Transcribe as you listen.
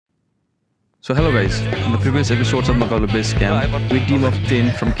So hello guys, in the previous episodes of Makalu Base Camp, we team of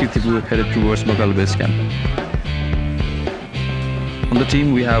 10 from Kirtipur headed towards Makalu Base Camp. On the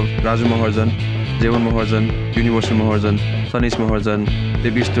team we have Raju Maharjan, Zewon Maharjan, Universal Maharjan, Saneesh Maharjan,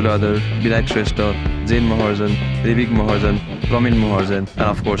 Reepesh Tandukar, Binayak Shrestha, Zen Maharjan, Ribek Maharjan, Pramin Maharjan, and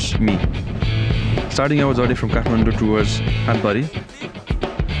of course me. Starting our journey from Kathmandu towards Khatbari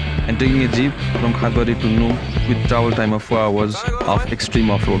and taking a jeep from Khatbari to Nu with travel time of 4 hours of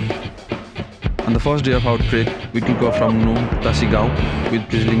extreme off-road. On the first day of our trek, we took off from Nu Tashigaun with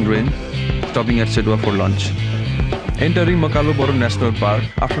drizzling rain, stopping at Seduwa for lunch. Entering Makalu Barun National Park,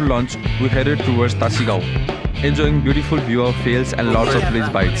 after lunch, we headed towards Tashigaun, enjoying beautiful view of fields and lots of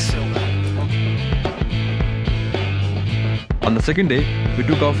village bites. On the second day, we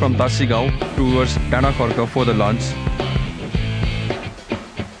took off from Tashigaun towards Kharka for the lunch.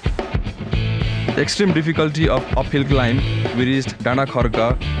 The extreme difficulty of uphill climb, we reached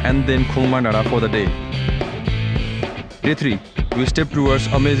Kharka and then Khongma for the day. Day 3, we stepped towards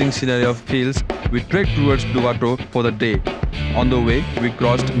amazing scenery of fields. We trekked towards Dobato for the day. On the way, we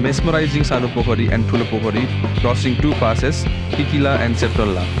crossed mesmerizing Sano Pokhari and Thulo Pokhari, crossing 2 passes, Kikila and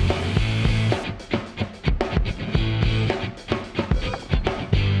Shepton.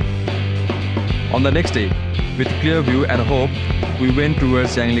 On the next day, with clear view and hope, we went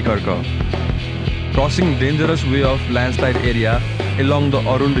towards Yangle Kharka, crossing dangerous way of landslide area along the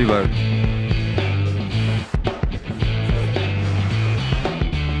Arun river.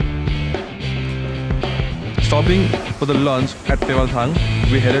 Stopping for the lunch at Pemba,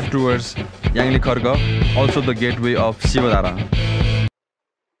 we headed towards Yangle Kharka, also the gateway of Shiva.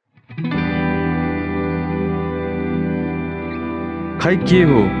 खै के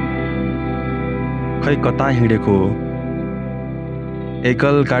हो खै कता हिँडेको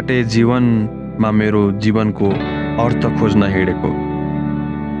एकल काटे जीवनमा मेरो जीवनको अर्थ खोज्न हिँडेको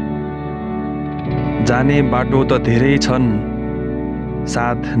जाने बाटो त धेरै छन्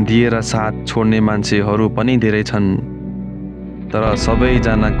साथ दिएर साथ छोड्ने मान्छेहरू पनि धेरै छन् तर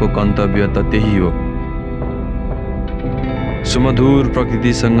सबैजनाको गन्तव्य त त्यही हो सुमधुर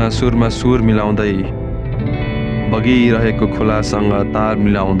प्रकृतिसँग सुरमा सुर मिलाउँदै बगिरहेको खोलासँग तार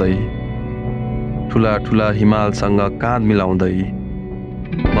मिलाउँदै ठुला ठुला हिमालसँग काँध मिलाउँदै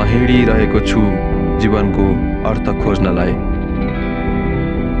म हिँडिरहेको छु जीवनको अर्थ खोज्नलाई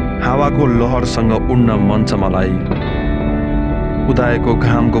हावाको लहरसँग उड्न मन छ मलाई उदाएको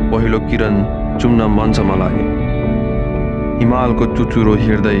घामको पहिलो किरण चुम्न मन छ मलाई हिमालको चुचुरो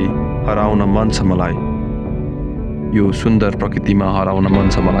हिँड्दै हराउन मन छ मलाई यो सुन्दर प्रकृतिमा हराउन मन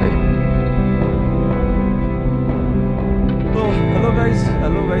छ मलाई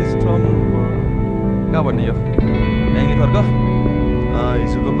Hello guys from कहाँ भन्ने यो याङ्गे खर्का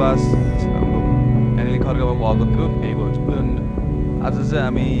हिजोको पास हाम्रो याङ्गे खर्कामा भएको थियो केही भयो आज चाहिँ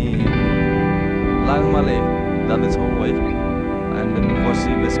हामी लाङमाले जाँदैछौँ है and then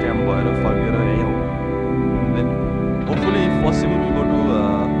पर्सि बेस क्याम्प भएर फर्केर यहीँ हो then hopefully if possible we go to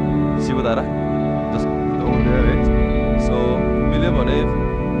Shivdhara just over there right so मिल्यो भने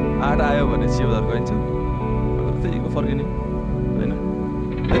 8 आयो भने शिवधारा गइन्छ त्यहीको फर्किने हैन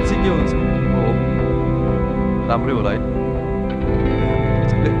let's see के हुन्छ हो राम्रै होला है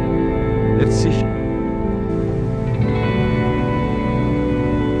let's see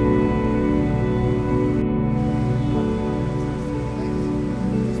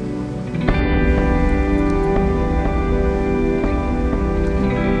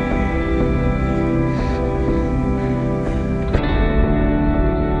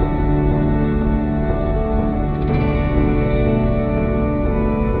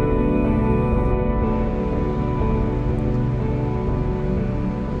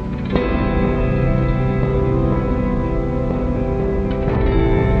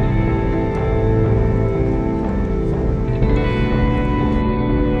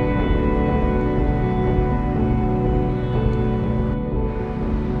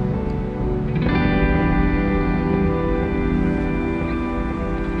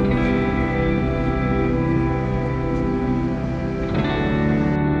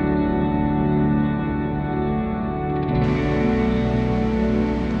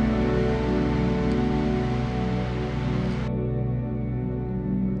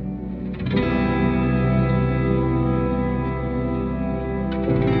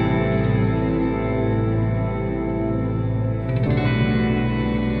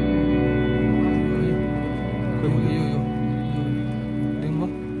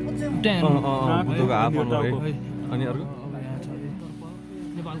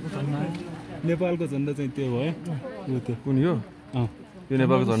नेपालको झण्डा चाहिँ त्यो भयो त्यो कुन यो यो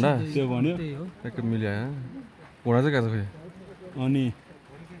नेपालको झण्डा त्यो भन्यो एकदम मिल्यो घोडा चाहिँ कहाँ छ अनि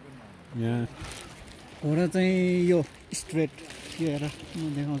यहाँ घोडा चाहिँ यो स्ट्रेट के हेर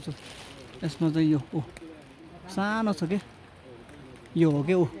म देखाउँछु यसमा चाहिँ यो सानो छ के यो हो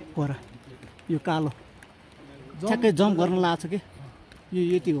के घोडा यो कालो ठ्याक्कै जम्प गर्न लाग्छ के यो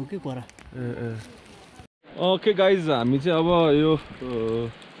यति हो के घोडा ओके गाइज हामी चाहिँ अब यो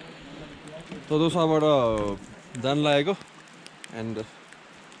तदोसाबाट जान लागेको and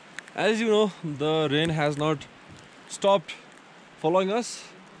as you know the rain has not stopped following us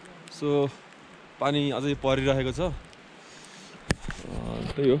so पानी अझै परिरहेको छ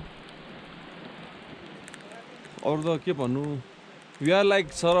त्यही हो अरू त के भन्नु we are like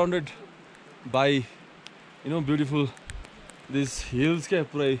surrounded by you know beautiful this hills क्या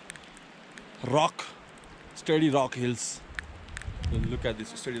पुरै rock study rock hills look at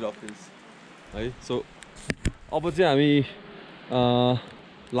this study rock hills है सो अब चाहिँ हामी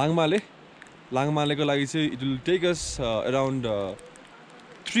लाङमालेको लागि चाहिँ it will take us around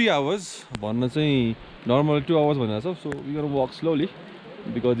 3 hours भन्न चाहिँ नर्मल 2 hours भनेको छ so we gonna walk slowly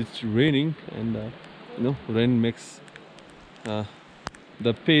because it's raining and you know rain makes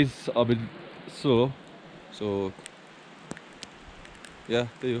the पेस अफ इट स्लो सो या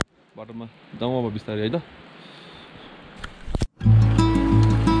त्यही हो बाटोमा जाउँ अब बिस्तारै है त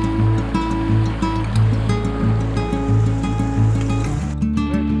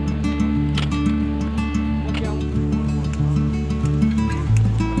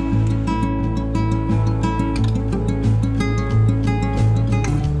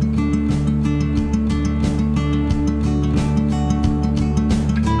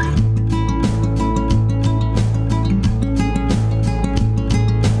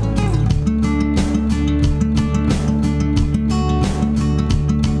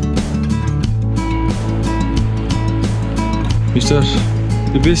Mr.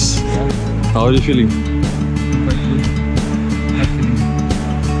 Reepesh, how are you feeling? Quite good. Not feeling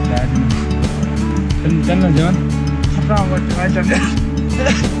bad. Tell me, Zewon.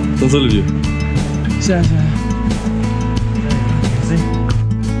 What's up with you?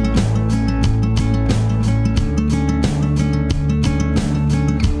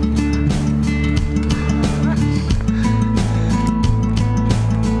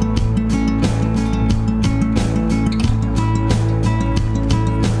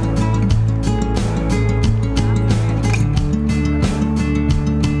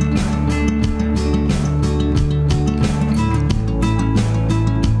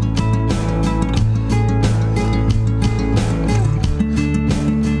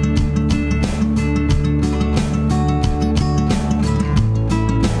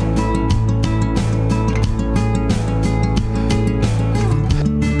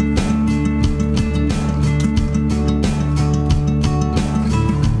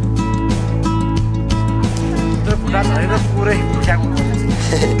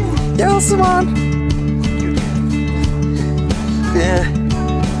 Yes, man. Yeah.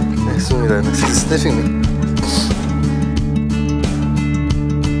 Next to me, right next. He's sniffing me.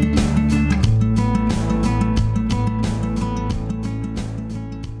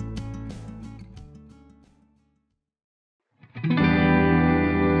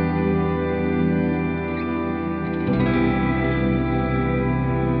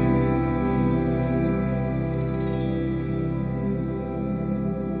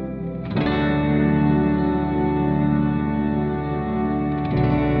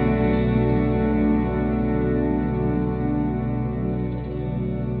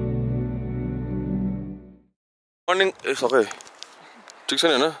 Morning सबै ठिक छ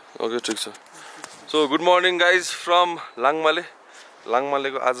नि होइन ओके ठिक छ so good morning guys from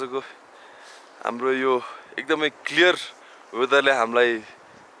लाङमालेको आजको हाम्रो यो एकदमै क्लियर वेदरले हामीलाई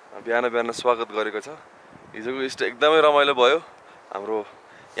बिहान स्वागत गरेको छ हिजोको स्टे एकदमै रमाइलो भयो हाम्रो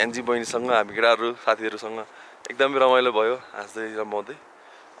यान्जी बहिनीसँग हामी केटाहरू साथीहरूसँग एकदमै रमाइलो भयो हाँस्दै रमाउँदै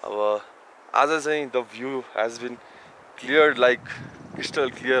अब आज चाहिँ the view has been clear like crystal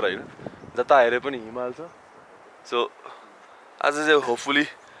clear होइन जता हेरे पनि हिमाल छ सो आज चाहिँ होपफुली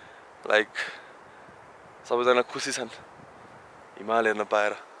लाइक सबैजना खुसी छन् हिमाल हेर्न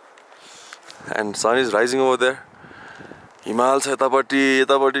पाएर and sun is rising over there हिमाल छ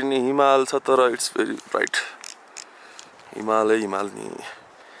यतापट्टि नि हिमाल छ तर इट्स भेरी ब्राइट हिमाल नि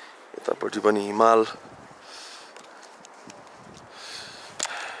यतापट्टि पनि हिमाल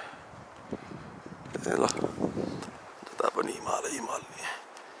ल जता पनि हिमाल नि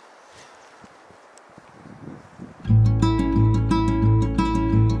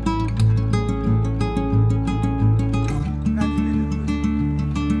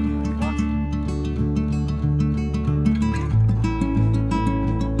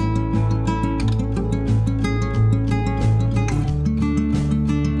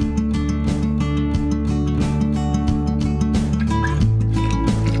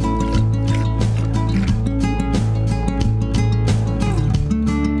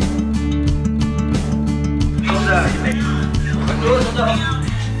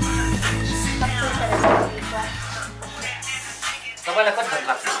तपाईलाई कति घन्टा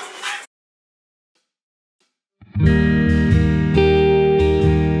लाग्छ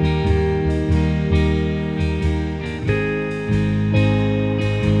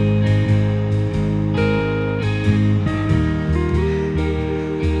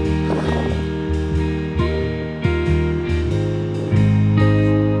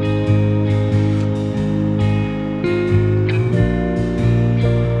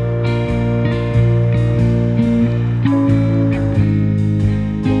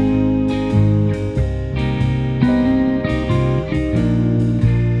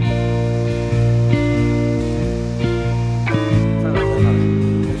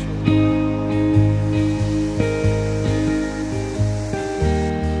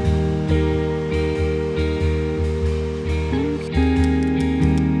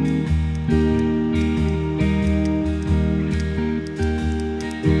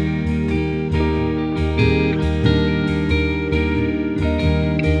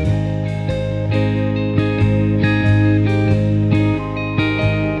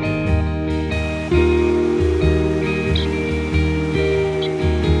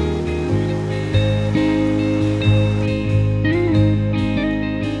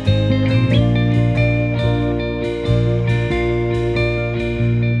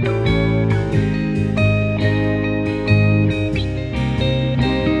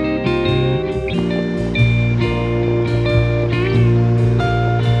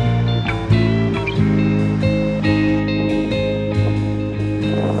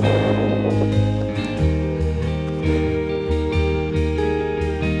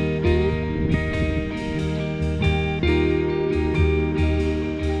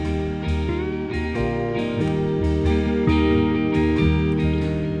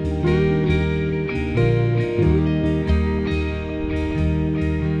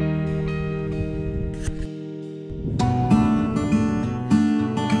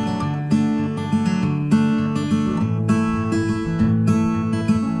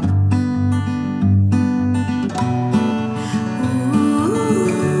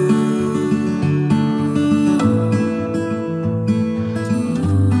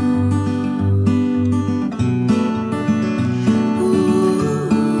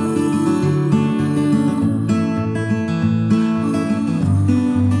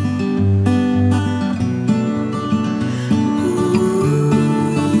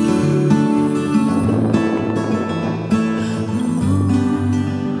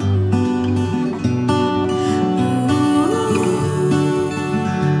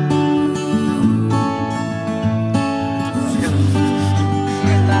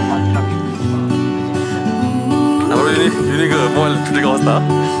छुटेको अवस्था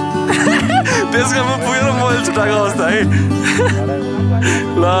त्यसको पुगेर मोबाइल छुटाएको अवस्था है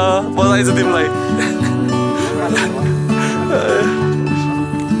ल बधाई छ तिमीलाई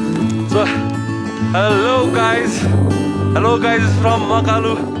So hello guys from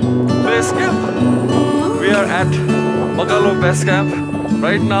Makalu base camp. We are at Makalu base camp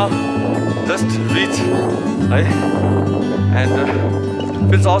right now, just reach and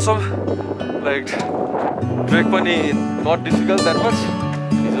feels awesome, like trek pani not difficult that much,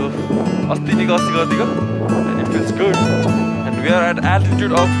 so and it feels good. And we are at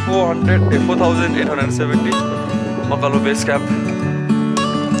altitude of 4,870 Makalu base camp.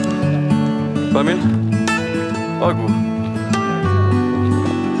 Pramin, Agu,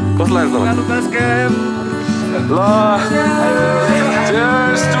 what's like Makalu base camp?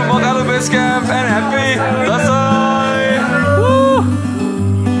 Cheers to Makalu base camp and happy Dasai! Woo!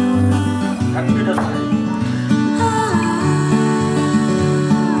 Happy Dasai!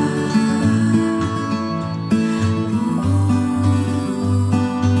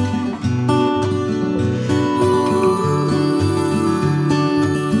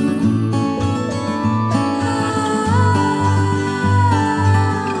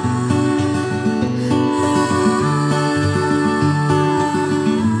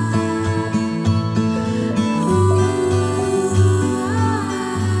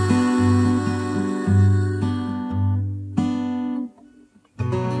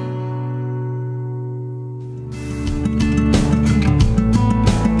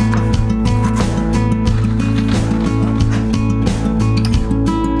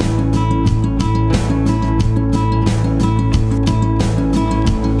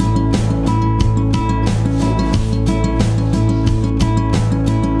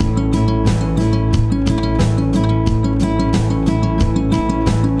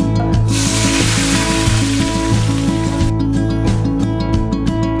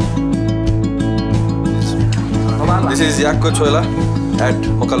 This is Yakko Chola. at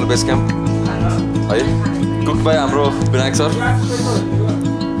Makalu base camp. Hey, cooked by Amro Binayak sir.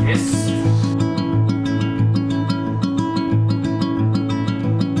 Yes.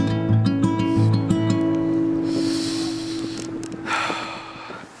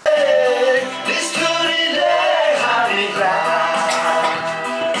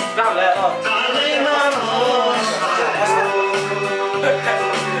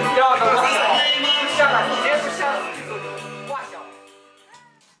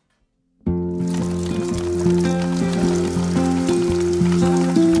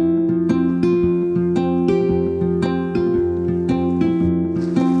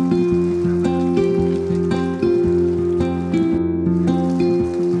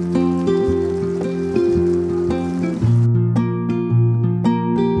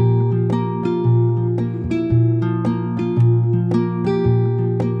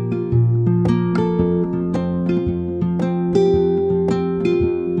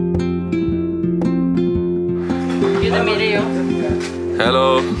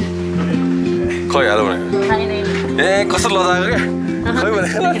 Hello. Khoi hello भने ए कसो लजाएको के खै भने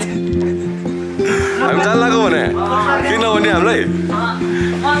हामी जान लाग्यो भने किन भने हामीलाई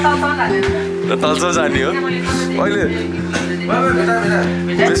तल्छ जाने हो अहिले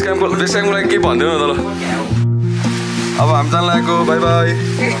बेस क्याम्पको लागि के भन्दैन त ल अब हामी जान लागेको बाइ बाइ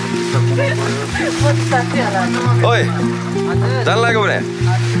ओइ जान लाग्यो भने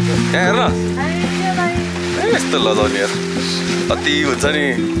यहाँ हेर्न यस्तो लजाउने यार अति हुन्छ नि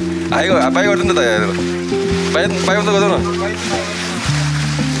बाई गर्दैन त यार बाई त गर्दैन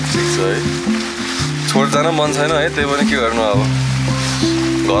ठिक छ है छोड जान मन छैन है त्यही पनि के गर्नु अब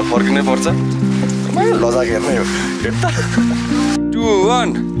घर फर्किनै पर्छ लजाक हेर्नै हो 2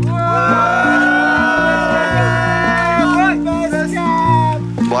 1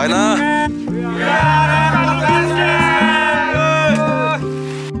 भएन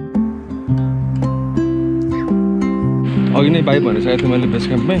अघि नै बाई भनिसकेको थिएँ मैले बेस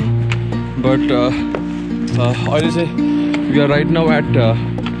क्याम्पमै बट अहिले चाहिँ we are right now at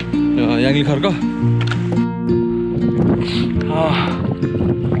याङ्गली खर्का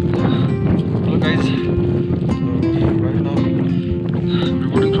hello guys right now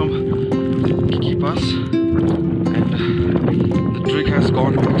reporting from Kipa and the trek has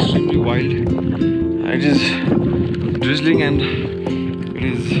gone extremely wild. It is drizzling and it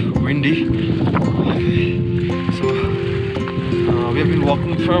is windy. So we have been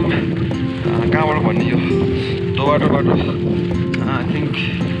walking from Dobato, I think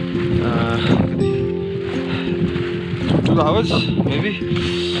 2 hours maybe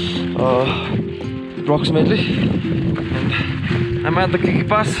approximately, and I'm at the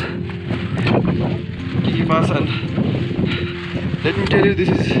Kipa and let me tell you, this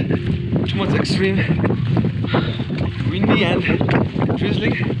is too much extreme, windy and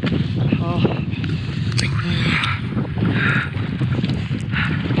drizzling.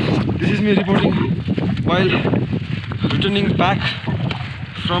 This is me reporting while returning back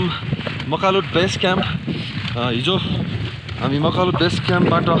from Makalu base camp. हिजो हामी Makalu base camp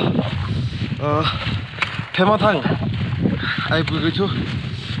बाट Phematang आइपुगेको थियौं.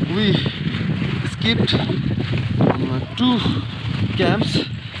 We skipped 2 camps,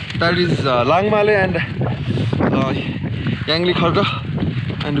 that is Langmale and Yangle Kharka,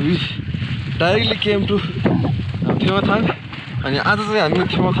 and we directly came to Phematang. अनि आज चाहिँ हामी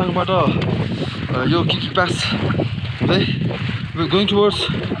Phematangबाट यो Kipa हुँदै we going towards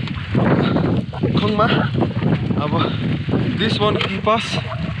Khongma. अब this one Kipa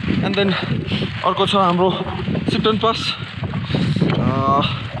and then अर्को छ हाम्रो Shepton pass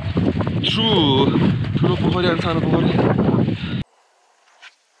through ठुलो पोखरी अनि सानो पोखरी.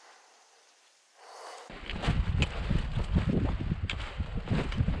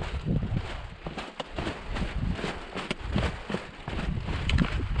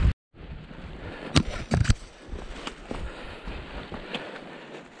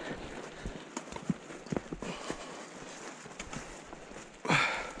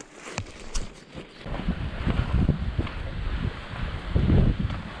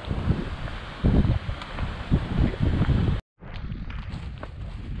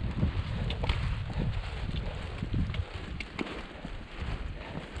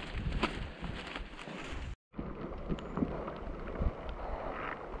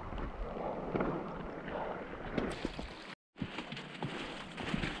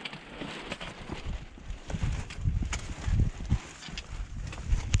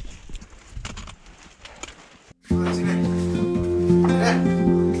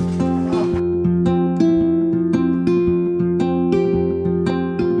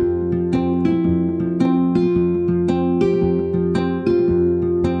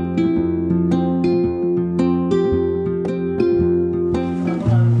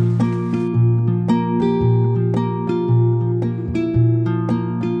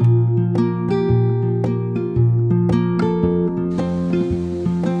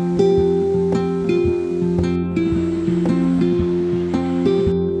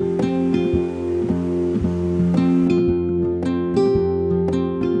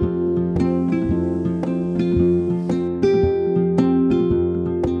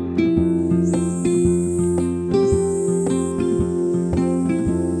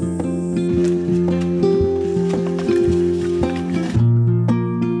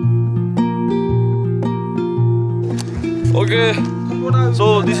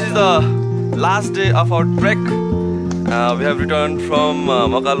 is the last day of our trek. We have returned from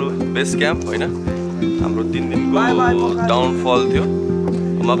Makalu base camp. होइन हाम्रो 3 दिनको डाउनफल थियो.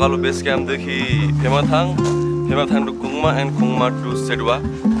 Makalu base camp देखि Phematang to Khongma and Khongma to Seduwa.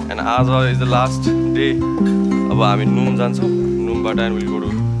 And आज is the last day. अब हामी नुम जान्छौँ. नुमबाट and we'll go to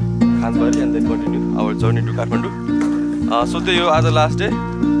Khanbari and then continue our journey to Kathmandu. So त्यही हो आज last day.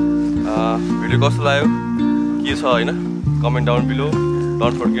 भिडियो कस्तो लाग्यो के छ हैन comment down below.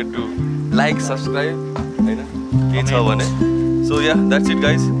 Don't forget to like, subscribe हैन के छ भने. So yeah, that's it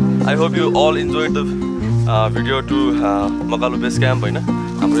guys. I hope you all enjoyed the video to Makalu base camp हैन.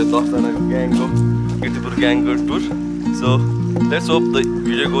 हाम्रो 10 जनाको ग्याङको Kirtipur ग्याङको tour. So let's hope the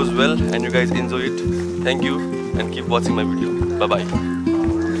video goes well and you guys enjoy it. Thank you and keep watching my video. Bye bye.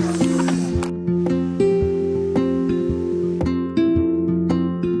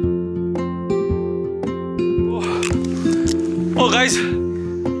 Oh guys,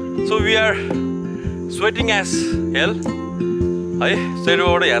 so we are sweating as hell. Hi,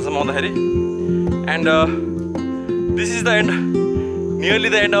 Seduwa यहाँसम्म आउँदाखेरि. And this is the end, nearly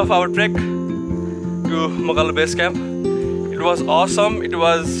the end of our trek to Makalu base camp. It was awesome, it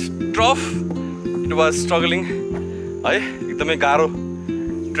was tough, it was struggling. है एकदमै गाह्रो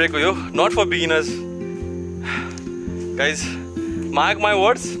trek हो यो, not for beginners. Guys, mark my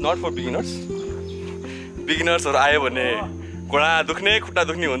words, not for beginners. Beginnersहरु आयो भने घुँडा दुख्ने खुट्टा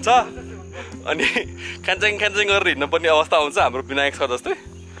दुख्ने हुन्छ अनि ख्यान्च्याङ गरेर हिँड्न पर्ने अवस्था हुन्छ हाम्रो विनायक सर जस्तै.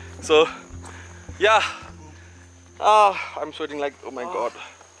 So yeah, I'm sweating like oh my god.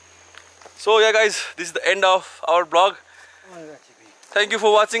 So yeah guys, this is the end of our vlog. Thank you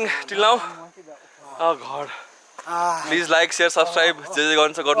for watching till now. Oh god, please like, share, subscribe. जे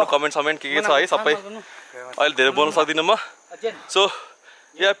गर्नु छ गर्नु, comment के छ है सबै. अहिले धेरै बोल्न सक्दिनँ म. So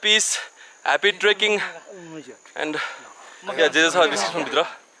yeah, peace, happy trekking and yeah, जे छ डिस्क्रिप्सन भित्र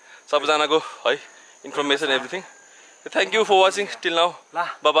सबैजनाको है information everything. Thank you for watching till now.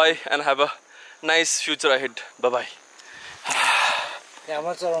 Bye bye and have a nice future ahead. Bye bye.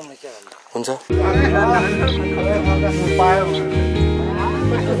 हुन्छ.